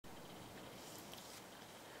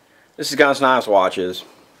This is Guns, Knives, Watches,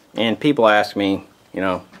 and people ask me,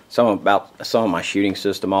 about some of my shooting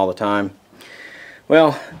system all the time.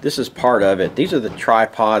 Well, this is part of it. These are the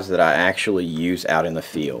tripods that I actually use out in the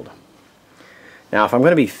field. Now, if I'm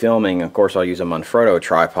going to be filming, of course I'll use a Manfrotto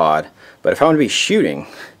tripod, but if I'm going to be shooting,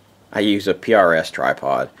 I use a PRS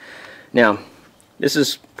tripod. Now, this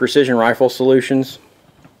is Precision Rifle Solutions.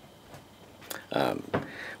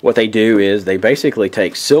 What they do is they basically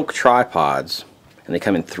take silk tripods, and they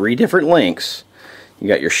come in 3 different lengths. You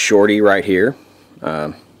got your shorty right here,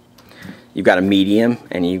 you've got a medium,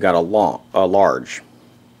 and you've got a large.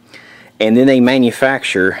 And then they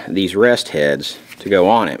manufacture these rest heads to go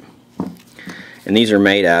on it. And these are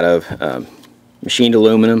made out of machined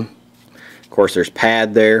aluminum. Of course, there's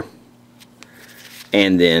pad there,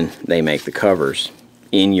 and then they make the covers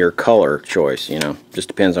in your color choice. Just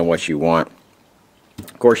depends on what you want.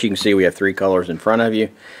 Of course, you can see we have 3 colors in front of you.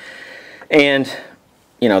 And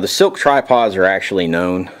the silk tripods are actually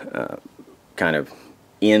known kind of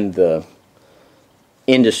in the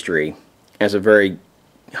industry as a very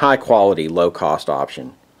high quality, low cost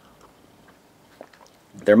option.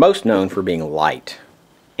 They're most known for being light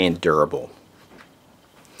and durable.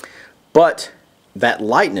 But that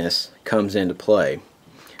lightness comes into play.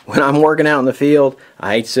 When I'm working out in the field,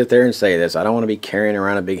 I hate to sit there and say this, I don't want to be carrying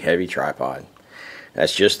around a big heavy tripod.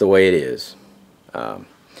 That's just the way it is. I've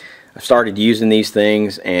started using these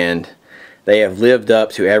things, and they have lived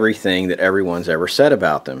up to everything that everyone's ever said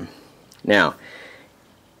about them. Now,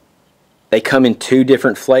 they come in 2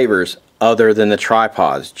 different flavors other than the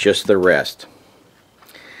tripods, just the rest.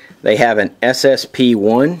 They have an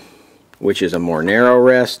SSP1, which is a more narrow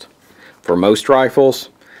rest for most rifles,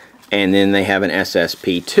 and then they have an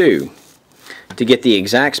SSP2. To get the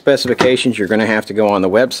exact specifications, you're going to have to go on the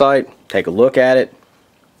website, take a look at it.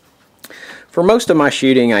 For most of my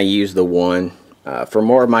shooting, I use the 1.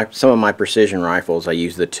 For some of my precision rifles, I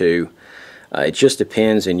use the 2. It just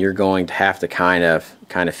depends, and you're going to have to kind of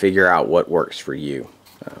figure out what works for you.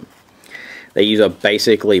 They use a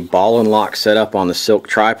basically ball and lock setup on the silk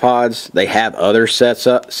tripods. They have other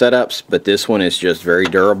setups, but this one is just very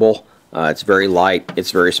durable. It's very light,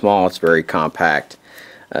 it's very small, it's very compact.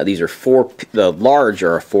 These are the large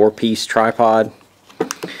are a 4-piece tripod.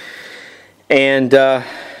 And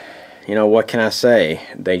what can I say?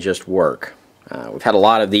 They just work. We've had a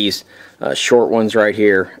lot of these short ones right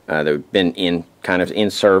here that have been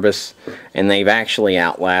in service, and they've actually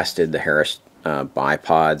outlasted the Harris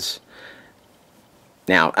bipods.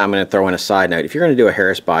 Now, I'm going to throw in a side note. If you're going to do a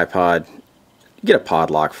Harris bipod, get a pod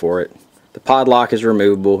lock for it. The pod lock is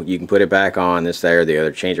removable. You can put it back on, this, there, or the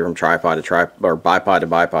other. Change it from tripod to tripod, or bipod to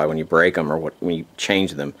bipod when you break them or when you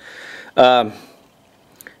change them. But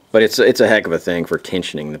it's a heck of a thing for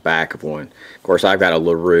tensioning the back of one. Of course, I've got a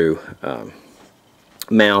LaRue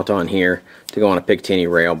mount on here to go on a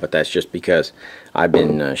Picatinny rail, but that's just because I've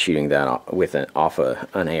been shooting that off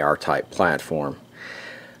an AR type platform.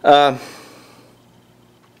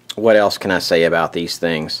 What else can I say about these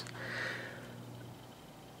things?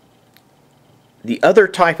 The other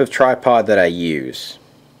type of tripod that I use,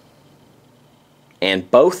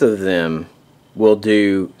 and both of them will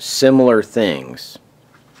do similar things,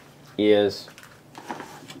 is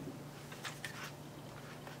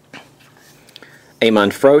a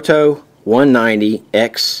Manfrotto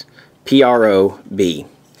 190X PRO-B.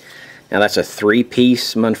 Now, that's a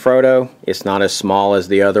 3-piece Manfrotto. It's not as small as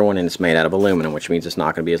the other one, and it's made out of aluminum, which means it's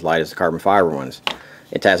not going to be as light as the carbon fiber ones.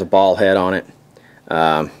 It has a ball head on it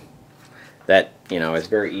that is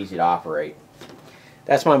very easy to operate.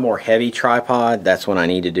 That's my more heavy tripod. That's when I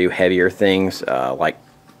need to do heavier things, like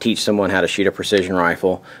teach someone how to shoot a precision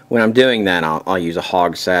rifle. When I'm doing that, I'll use a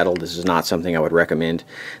hog saddle. This is not something I would recommend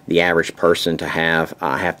the average person to have.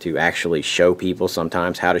 I have to actually show people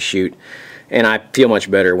sometimes how to shoot, and I feel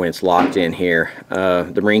much better when it's locked in here.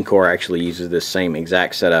 The Marine Corps actually uses this same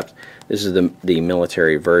exact setup. This is the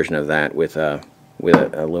military version of that with an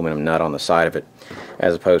aluminum nut on the side of it,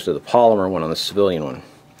 as opposed to the polymer one on the civilian one.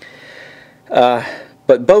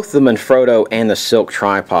 But both the Manfrotto and the silk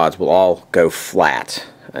tripods will all go flat.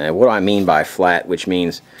 What do I mean by flat? Which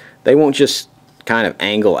means they won't just kind of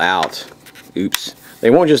angle out. Oops. They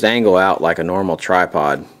won't just angle out like a normal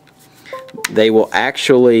tripod. They will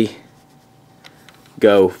actually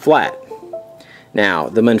go flat. Now,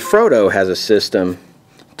 the Manfrotto has a system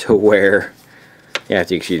to where, you have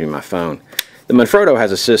to excuse me, my phone. The Manfrotto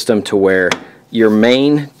has a system to where your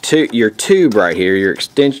your tube right here, your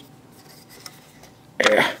extension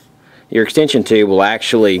tube will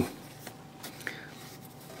actually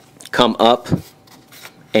come up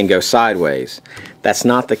and go sideways. That's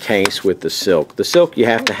not the case with the silk. The silk, you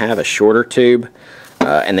have to have a shorter tube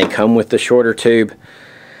and they come with the shorter tube,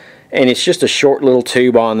 and it's just a short little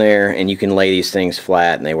tube on there, and you can lay these things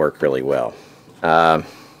flat and they work really well. To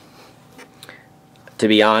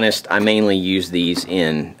be honest, I mainly use these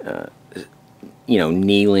in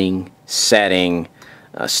kneeling, setting,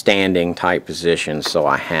 standing type positions, so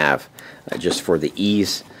I have just for the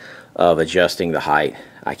ease of adjusting the height,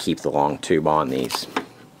 I keep the long tube on these.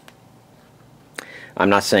 I'm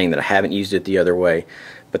not saying that I haven't used it the other way,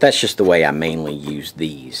 but that's just the way I mainly use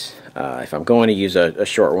these. If I'm going to use a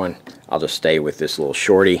short one, I'll just stay with this little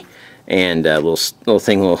shorty, and little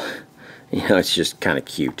thing, it's just kind of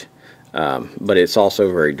cute. But it's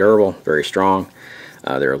also very durable, very strong.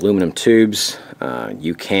 They're aluminum tubes.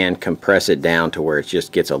 You can compress it down to where it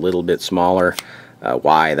just gets a little bit smaller.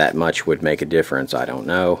 Why that much would make a difference, I don't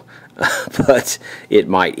know, but it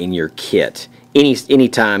might in your kit.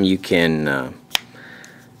 Anytime you can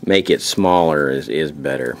make it smaller is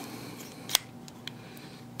better.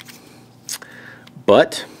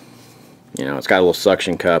 But it's got a little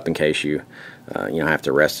suction cup in case you have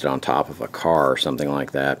to rest it on top of a car or something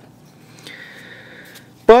like that.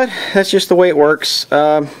 But that's just the way it works.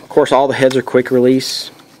 Of course, all the heads are quick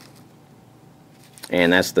release,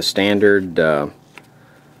 and that's the standard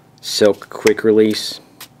silk quick release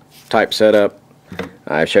type setup.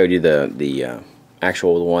 I showed you the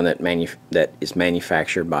actual one that is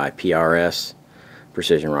manufactured by PRS,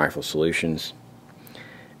 Precision Rifle Solutions,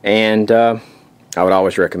 and I would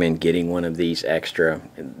always recommend getting one of these extra.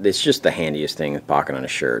 It's just the handiest thing in the pocket on a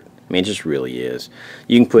shirt. I mean, it just really is.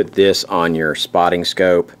 You can put this on your spotting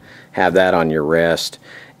scope, have that on your rest,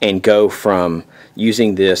 and go from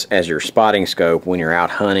using this as your spotting scope when you're out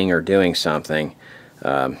hunting or doing something,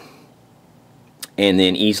 and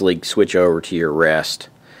then easily switch over to your rest.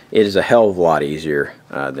 It is a hell of a lot easier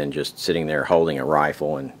than just sitting there holding a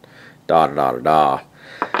rifle and da-da-da-da-da.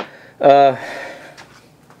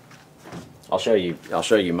 I'll show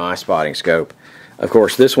you my spotting scope. Of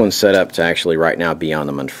course, this one's set up to actually right now be on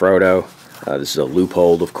the Manfrotto. This is a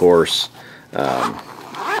Leupold, of course,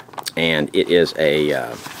 and it is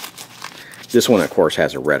a. This one, of course,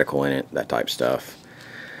 has a reticle in it, that type stuff.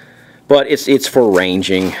 But it's for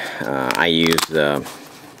ranging. I use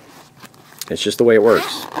it's just the way it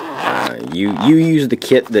works. You use the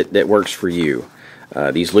kit that works for you.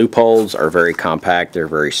 These Leupolds are very compact. They're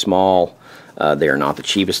very small. They are not the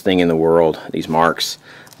cheapest thing in the world, these marks,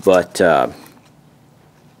 but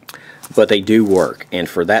they do work. And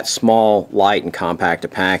for that small, light, and compact a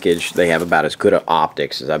package, they have about as good of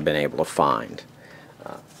optics as I've been able to find.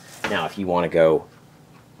 Now, if you want to go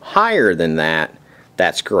higher than that,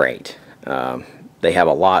 that's great. They have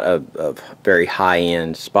a lot of very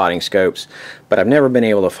high-end spotting scopes, but I've never been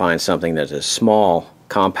able to find something that's as small,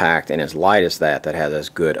 compact, and as light as that has as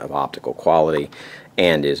good of optical quality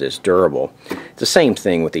and is as durable. It's the same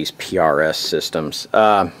thing with these PRS systems.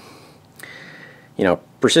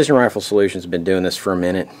 Precision Rifle Solutions have been doing this for a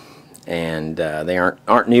minute, and they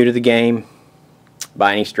aren't new to the game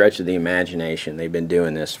by any stretch of the imagination. They've been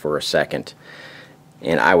doing this for a second,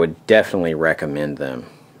 and I would definitely recommend them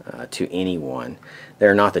to anyone.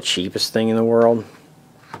 They're not the cheapest thing in the world.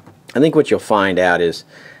 I think what you'll find out is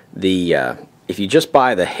if you just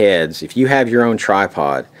buy the heads, if you have your own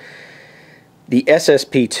tripod, the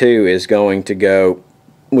SSP2 is going to go,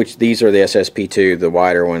 which these are the SSP2, the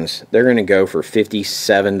wider ones, they're going to go for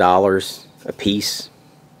 $57 a piece,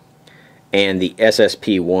 and the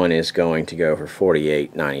SSP1 is going to go for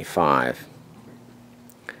 $48.95.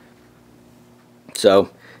 So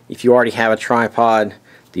if you already have a tripod,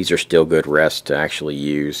 these are still good rests to actually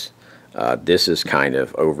use. This is kind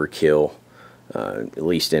of overkill, at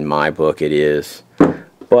least in my book it is.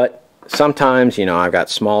 But sometimes, I've got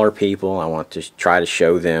smaller people. I want to try to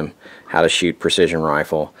show them how to shoot precision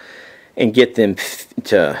rifle and get them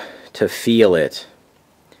to feel it.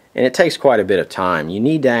 And it takes quite a bit of time. You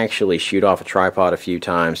need to actually shoot off a tripod a few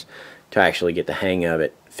times to actually get the hang of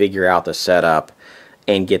it, figure out the setup,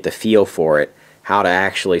 and get the feel for it. How to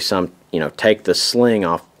actually take the sling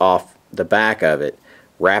off the back of it,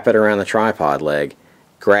 wrap it around the tripod leg,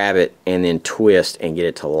 grab it, and then twist and get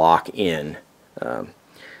it to lock in.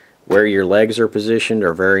 Where your legs are positioned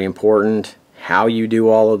are very important. How you do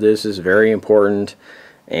all of this is very important.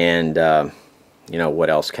 And what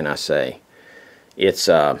else can I say? It's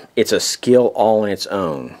a skill all in its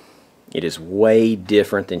own. It is way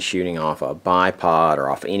different than shooting off a bipod or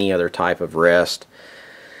off any other type of rest.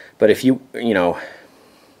 But if there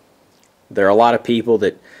are a lot of people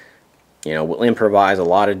that will improvise a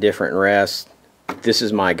lot of different rests. This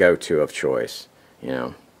is my go-to of choice.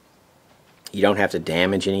 You don't have to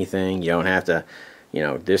damage anything. You don't have to,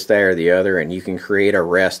 this, that, or the other, and you can create a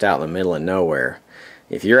rest out in the middle of nowhere.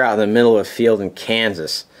 If you're out in the middle of a field in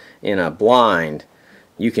Kansas in a blind,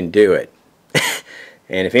 you can do it.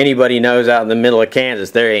 And if anybody knows out in the middle of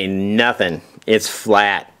Kansas, there ain't nothing. It's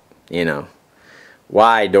flat, you know.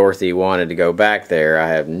 Why Dorothy wanted to go back there, I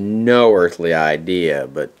have no earthly idea,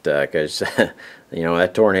 but because you know,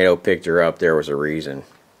 that tornado picked her up, there was a reason.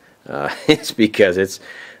 It's because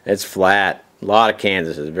it's flat. A lot of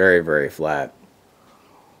Kansas is very, very flat.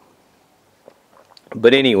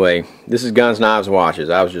 But anyway, this is Guns, Knives, Watches.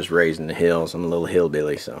 I was just raised in the hills. I'm a little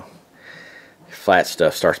hillbilly, so flat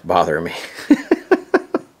stuff starts bothering me.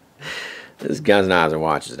 This is Guns, Knives, and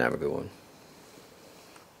Watches, and have a good one.